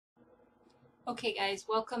Okay guys,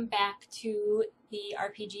 welcome back to the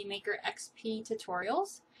RPG Maker XP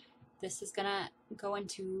tutorials. This is gonna go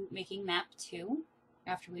into making map 2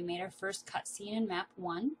 after we made our first cutscene in map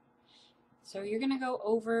 1. So you're gonna go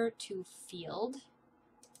over to field,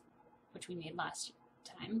 which we made last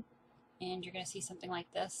time, and you're gonna see something like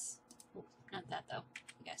this. Ooh, not that though,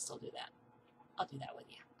 you guys still do that. I'll do that with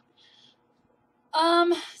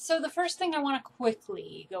you. So the first thing I want to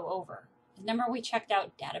quickly go over, remember we checked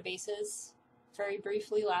out databases very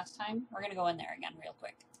briefly last time? We're going to go in there again real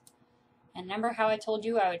quick. And remember how I told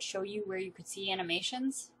you I would show you where you could see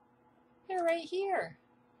animations? They're right here.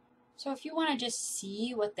 So if you want to just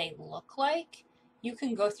see what they look like, you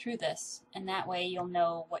can go through this, and that way you'll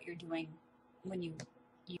know what you're doing when you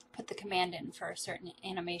put the command in for a certain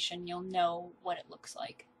animation. You'll know what it looks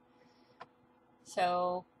like.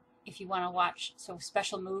 So if you want to watch, so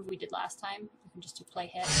special move we did last time, you can just do play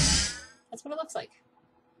hit. That's what it looks like.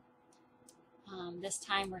 This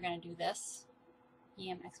time we're going to do this,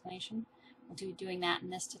 EM explanation. We'll be doing that in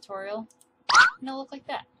this tutorial, and it'll look like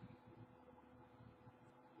that.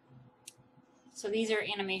 So these are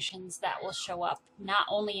animations that will show up not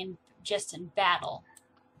only just in battle,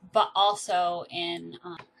 but also in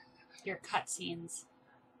your cutscenes.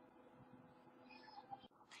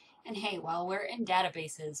 And hey, while we're in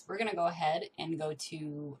databases, we're going to go ahead and go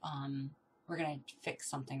to, we're going to fix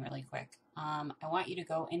something really quick. I want you to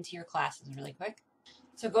go into your classes really quick.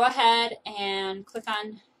 So go ahead and click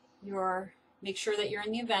on make sure that you're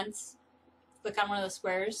in the events. Click on one of the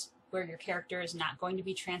squares where your character is not going to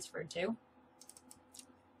be transferred to.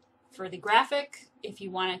 For the graphic, if you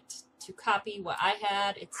want it to copy what I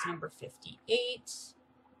had, it's number 58.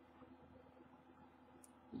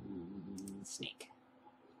 Snake.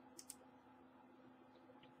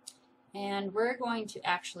 And we're going to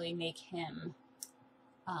actually make him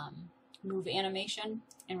move animation,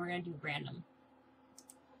 and we're going to do random.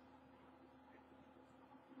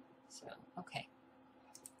 So, okay.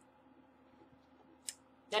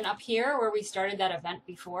 Then up here where we started that event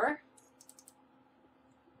before,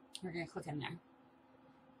 we're going to click in there.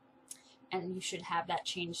 And you should have that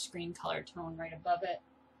change screen color tone right above it.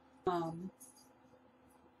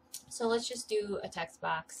 So let's just do a text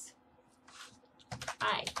box.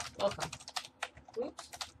 Hi, welcome. Oops.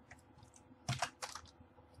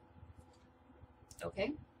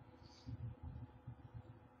 Okay.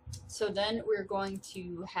 So then we're going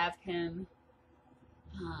to have him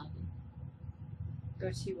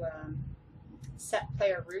go to set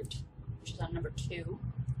player root, which is on number 2.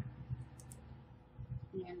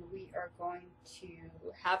 And we are going to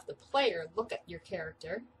have the player look at your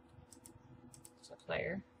character. So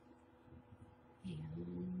player.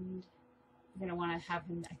 And you're going to want to have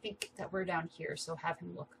him, I think that we're down here, so have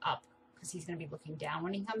him look up, because he's going to be looking down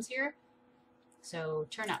when he comes here. So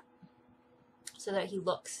turn up, so that he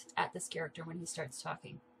looks at this character when he starts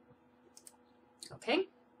talking. Okay?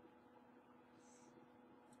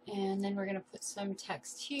 And then we're going to put some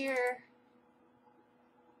text here.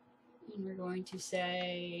 And we're going to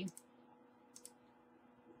say,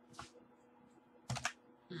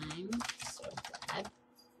 I'm so glad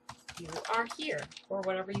you are here, or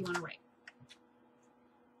whatever you want to write.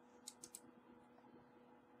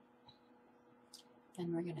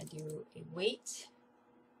 Then we're going to do a wait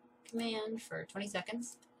command for 20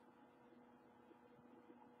 seconds.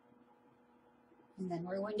 And then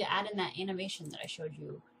we're going to add in that animation that I showed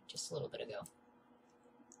you just a little bit ago.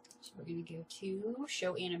 So we're going to go to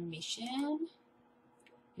show animation.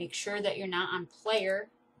 Make sure that you're not on player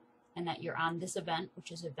and that you're on this event,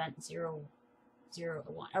 which is event 001.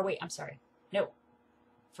 Oh wait, I'm sorry. No.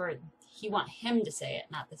 You want him to say it,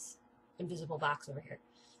 not this invisible box over here.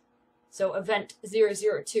 So event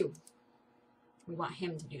 002, we want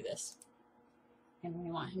him to do this. And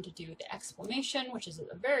we want him to do the exclamation, which is at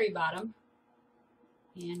the very bottom.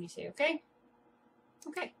 And you say, okay.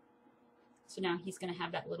 Okay. So now he's going to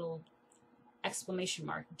have that little exclamation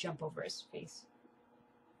mark jump over his face.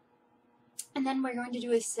 And then we're going to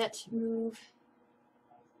do a set move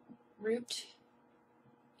root.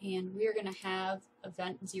 And we're going to have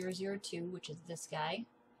event 002, which is this guy.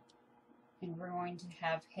 And we're going to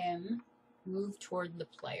have him move toward the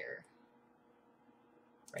player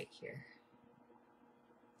right here.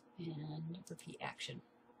 And repeat action.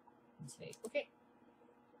 And say, okay.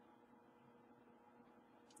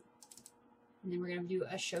 And then we're going to do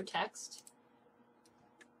a show text.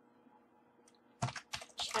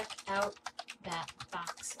 Check out that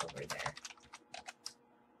box over there.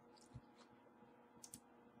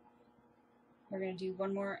 We're going to do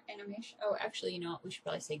one more animation. Oh, actually, you know what? We should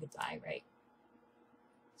probably say goodbye, right?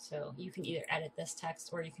 So you can either edit this text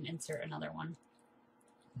or you can insert another one.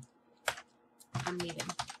 I'm leaving.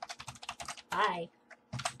 Bye.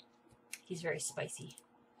 He's very spicy.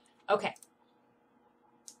 Okay.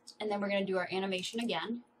 And then we're going to do our animation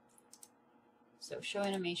again. So show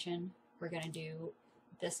animation. We're going to do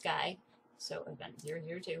this guy. So event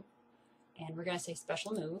 002. And we're going to say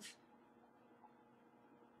special move.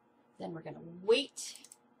 Then we're going to wait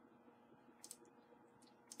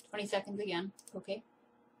 20 seconds again. Okay.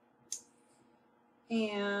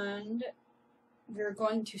 And we're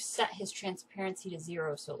going to set his transparency to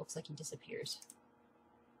 0 so it looks like he disappears.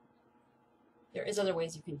 There is other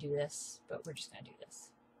ways you can do this, but we're just going to do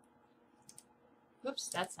this. Whoops,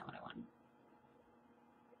 that's not what I wanted.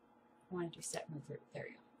 I want to do set move. There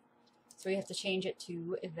we go. So we have to change it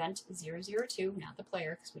to event 002, not the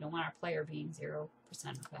player, because we don't want our player being 0%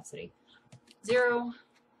 opacity. 0.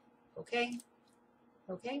 Okay.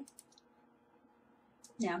 Okay.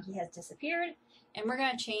 Now he has disappeared, and we're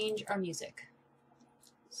going to change our music.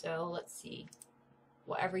 So let's see.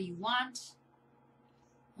 Whatever you want.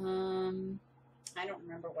 I don't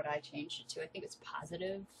remember what I changed it to. I think it's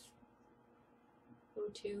positive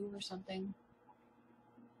 02 or something.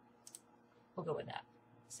 We'll go with that.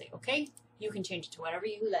 Say okay. You can change it to whatever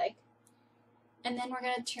you like. And then we're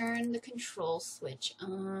going to turn the control switch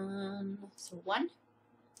on. So 1,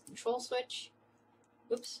 control switch.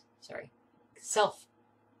 Oops, sorry. Self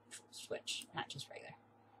switch, not just regular.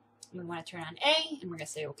 We want to turn on A, and we're going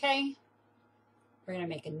to say okay. We're going to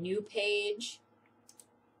make a new page.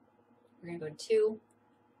 We're going to go to 2.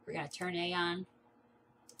 We're going to turn A on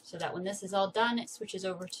so that when this is all done, it switches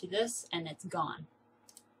over to this and it's gone.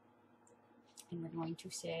 And we're going to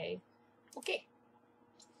say okay.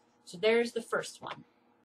 So there's the first one.